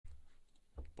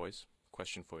boys,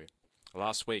 question for you.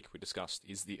 Last week we discussed,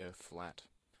 is the Earth flat?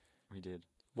 We did.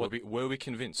 Were we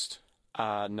convinced?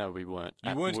 No, we weren't.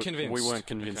 You weren't convinced? We weren't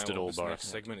convinced Okay, at all, this Boris. next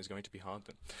segment is going to be hard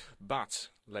then. But,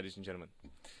 ladies and gentlemen,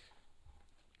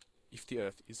 if the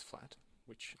Earth is flat,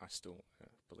 which I still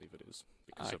believe it is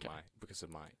because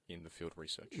of my in-the-field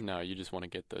research. No, you just want to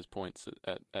get those points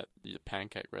at the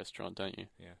pancake restaurant, don't you?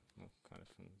 Yeah, well, kind of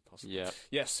possible. Yeah.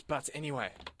 Yes, but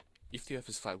anyway, if the Earth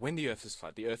is flat, when the Earth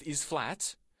is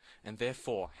flat, and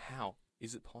therefore, how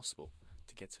is it possible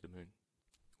to get to the moon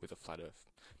with a flat Earth?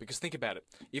 Because think about it.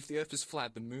 If the Earth is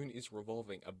flat, the moon is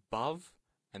revolving above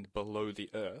and below the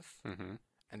Earth,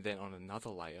 and then on another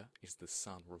layer is the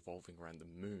sun revolving around the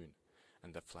moon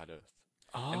and the flat Earth.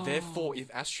 Oh. And therefore, if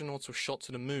astronauts were shot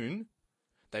to the moon,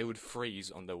 they would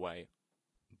freeze on their way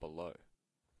below.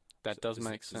 That does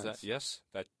make sense. Yes,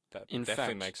 that In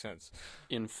definitely fact- makes sense.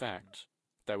 In fact,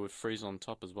 they would freeze on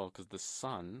top as well because the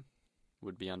sun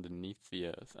would be underneath the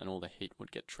Earth and all the heat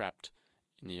would get trapped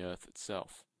in the Earth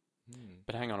itself.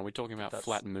 But hang on, are we talking about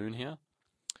flat moon here?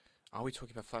 Are we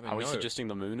talking about flat moon? Are we No. suggesting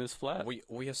the moon is flat?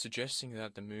 We are suggesting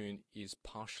that the moon is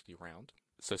partially round.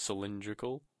 So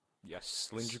cylindrical? Yes,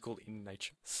 cylindrical in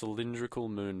nature. Cylindrical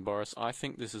moon, Boris. I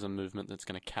think this is a movement that's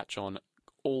going to catch on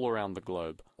all around the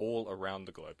globe. All around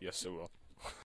the globe. Yes, it will.